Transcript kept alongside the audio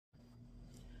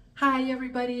Hi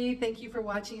everybody, thank you for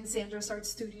watching Sandra's Art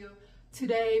Studio.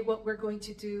 Today what we're going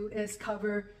to do is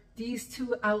cover these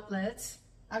two outlets.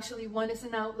 Actually, one is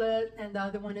an outlet and the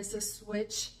other one is a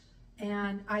switch.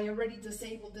 And I already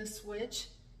disabled this switch,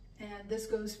 and this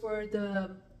goes for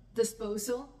the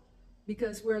disposal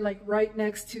because we're like right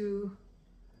next to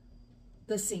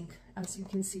the sink, as you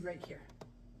can see right here.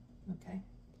 Okay,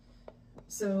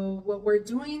 so what we're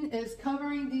doing is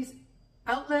covering these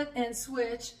outlet and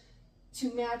switch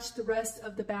to match the rest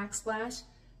of the backsplash,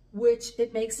 which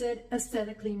it makes it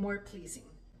aesthetically more pleasing.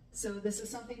 So this is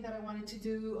something that I wanted to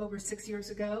do over 6 years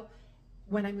ago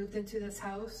when I moved into this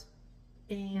house.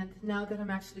 And now that I'm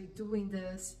actually doing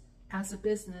this as a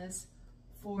business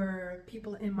for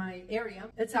people in my area,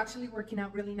 it's actually working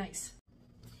out really nice.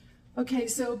 Okay,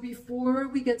 so before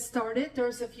we get started,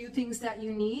 there's a few things that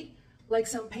you need, like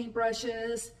some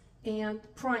paintbrushes and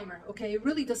primer. Okay, it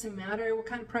really doesn't matter what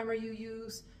kind of primer you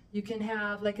use. You can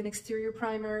have like an exterior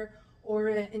primer or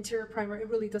an interior primer. It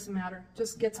really doesn't matter.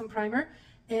 Just get some primer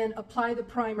and apply the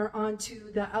primer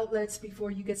onto the outlets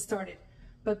before you get started.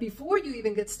 But before you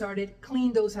even get started,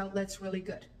 clean those outlets really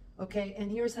good. Okay,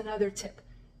 and here's another tip.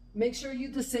 Make sure you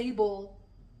disable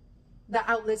the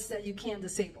outlets that you can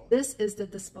disable. This is the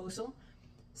disposal.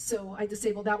 So I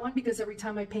disabled that one because every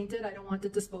time I paint it, I don't want the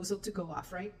disposal to go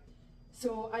off, right?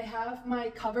 So I have my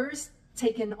covers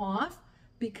taken off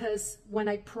because when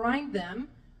I prime them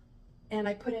and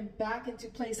I put them back into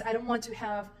place, I don't want to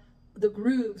have the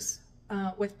grooves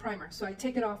with primer. So I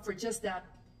take it off for just that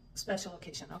special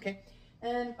occasion, okay?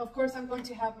 And of course, I'm going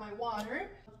to have my water.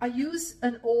 I use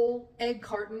an old egg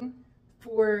carton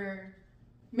for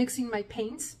mixing my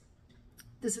paints.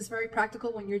 This is very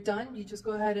practical. When you're done, you just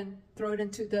go ahead and throw it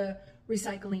into the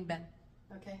recycling bin,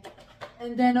 okay?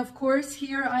 And then of course,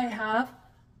 here I have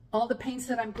all the paints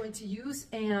that I'm going to use.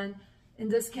 And in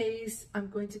this case,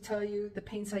 I'm going to tell you the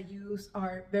paints I use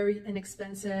are very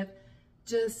inexpensive.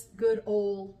 Just good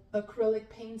old acrylic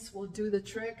paints will do the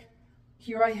trick.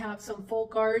 Here I have some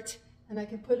folk art, and I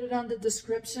can put it on the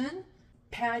description,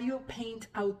 patio paint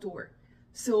outdoor.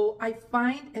 So I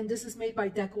find, and this is made by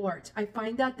Deco Art, I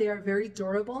find that they are very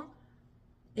durable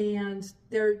and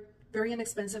they're very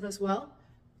inexpensive as well.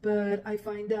 But I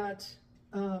find that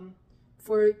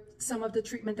for some of the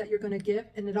treatment that you're going to give,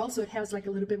 and it also has like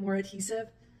a little bit more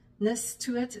adhesiveness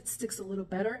to it, it sticks a little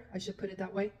better, I should put it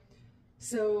that way.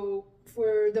 So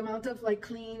for the amount of like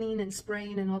cleaning and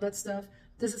spraying and all that stuff,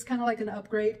 this is kind of like an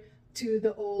upgrade to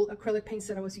the old acrylic paints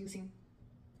that I was using.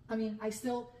 I mean, I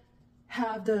still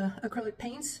have the acrylic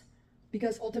paints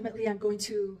because ultimately I'm going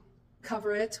to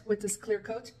cover it with this clear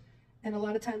coat. And a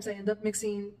lot of times I end up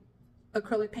mixing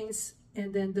acrylic paints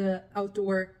and then the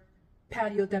outdoor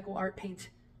patio Deco Art paint.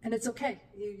 And it's okay,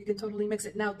 you can totally mix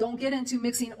it. Now, don't get into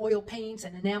mixing oil paints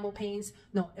and enamel paints.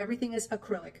 No, everything is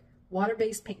acrylic,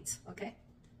 water-based paints, okay?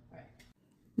 All right.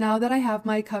 Now that I have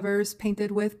my covers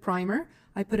painted with primer,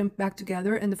 I put them back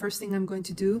together, and the first thing I'm going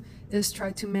to do is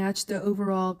try to match the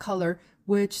overall color,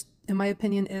 which in my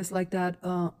opinion is like that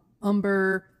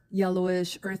umber,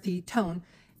 yellowish, earthy tone.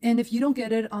 And if you don't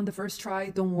get it on the first try,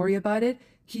 don't worry about it.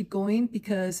 Keep going,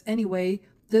 because anyway,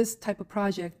 this type of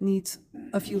project needs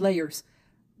a few layers.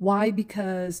 Why?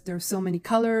 Because there's so many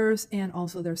colors and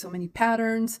also there's so many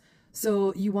patterns.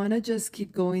 So you want to just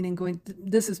keep going and going.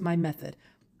 This is my method.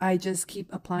 I just keep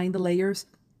applying the layers,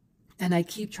 and I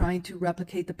keep trying to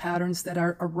replicate the patterns that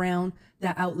are around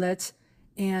the outlets.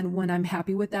 And when I'm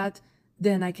happy with that,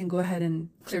 then I can go ahead and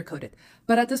clear coat it.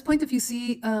 But at this point, if you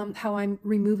see how I'm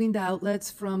removing the outlets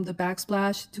from the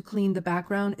backsplash to clean the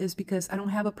background, is because I don't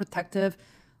have a protective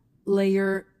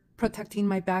layer protecting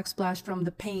my backsplash from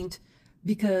the paint,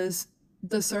 because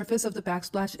the surface of the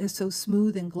backsplash is so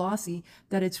smooth and glossy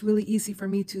that it's really easy for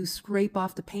me to scrape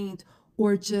off the paint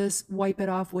or just wipe it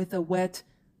off with a wet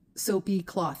soapy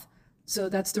cloth. So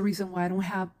that's the reason why I don't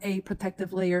have a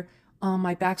protective layer on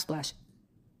my backsplash.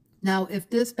 Now, if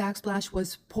this backsplash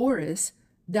was porous,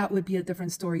 that would be a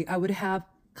different story. I would have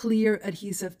clear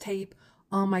adhesive tape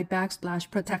on my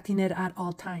backsplash protecting it at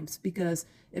all times, because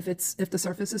if the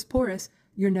surface is porous,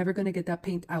 you're never going to get that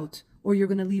paint out, or you're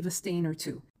going to leave a stain or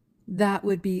two. That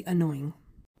would be annoying.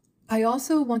 I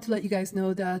also want to let you guys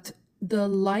know that the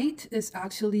light is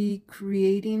actually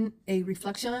creating a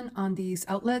reflection on these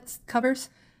outlet covers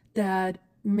that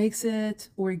makes it,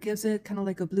 or gives it kind of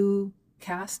like a blue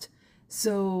cast.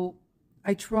 So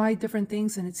I tried different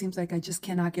things and it seems like I just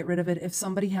cannot get rid of it. If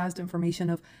somebody has the information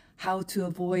of how to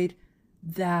avoid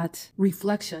that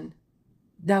reflection,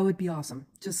 that would be awesome.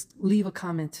 Just leave a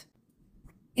comment.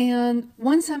 And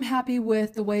once I'm happy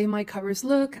with the way my covers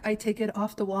look, I take it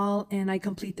off the wall and I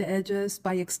complete the edges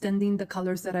by extending the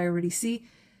colors that I already see.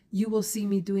 You will see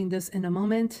me doing this in a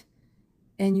moment.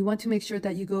 And you want to make sure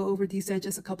that you go over these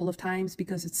edges a couple of times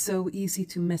because it's so easy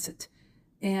to miss it.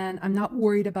 And I'm not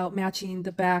worried about matching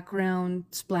the background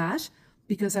splash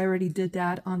because I already did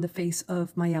that on the face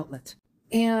of my outlet.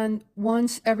 And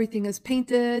once everything is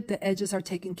painted, the edges are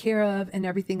taken care of and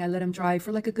everything, I let them dry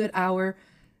for like a good hour.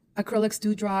 Acrylics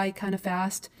do dry kind of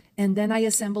fast. And then I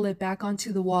assemble it back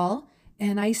onto the wall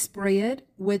and I spray it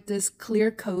with this clear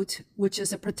coat, which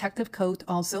is a protective coat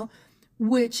also,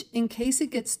 which in case it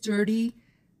gets dirty,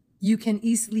 you can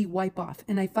easily wipe off.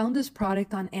 And I found this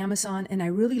product on Amazon and I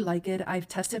really like it. I've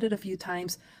tested it a few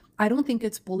times. I don't think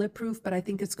it's bulletproof, but I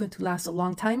think it's going to last a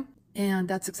long time. And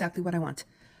that's exactly what I want.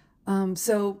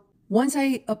 So once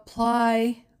I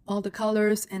apply all the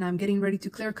colors and I'm getting ready to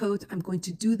clear coat, I'm going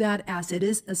to do that as it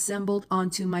is assembled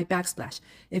onto my backsplash.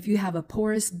 If you have a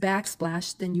porous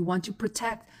backsplash, then you want to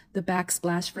protect the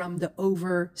backsplash from the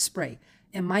overspray.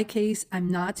 In my case, I'm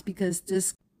not, because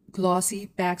this glossy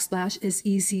backsplash is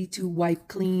easy to wipe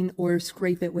clean or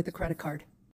scrape it with a credit card.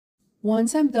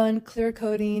 Once I'm done clear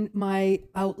coating my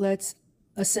outlets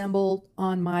assembled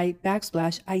on my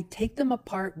backsplash, I take them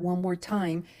apart one more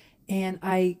time and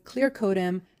I clear coat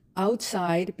them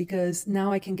outside because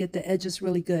now I can get the edges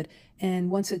really good. And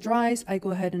once it dries, I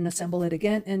go ahead and assemble it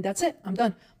again, and that's it. I'm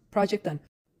done. Project done.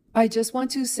 I just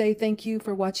want to say thank you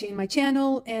for watching my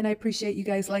channel, and I appreciate you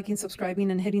guys liking,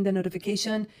 subscribing, and hitting the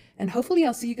notification. And hopefully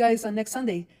I'll see you guys on next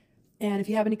Sunday. And if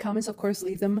you have any comments, of course,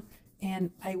 leave them,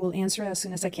 and I will answer as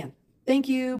soon as I can. Thank you.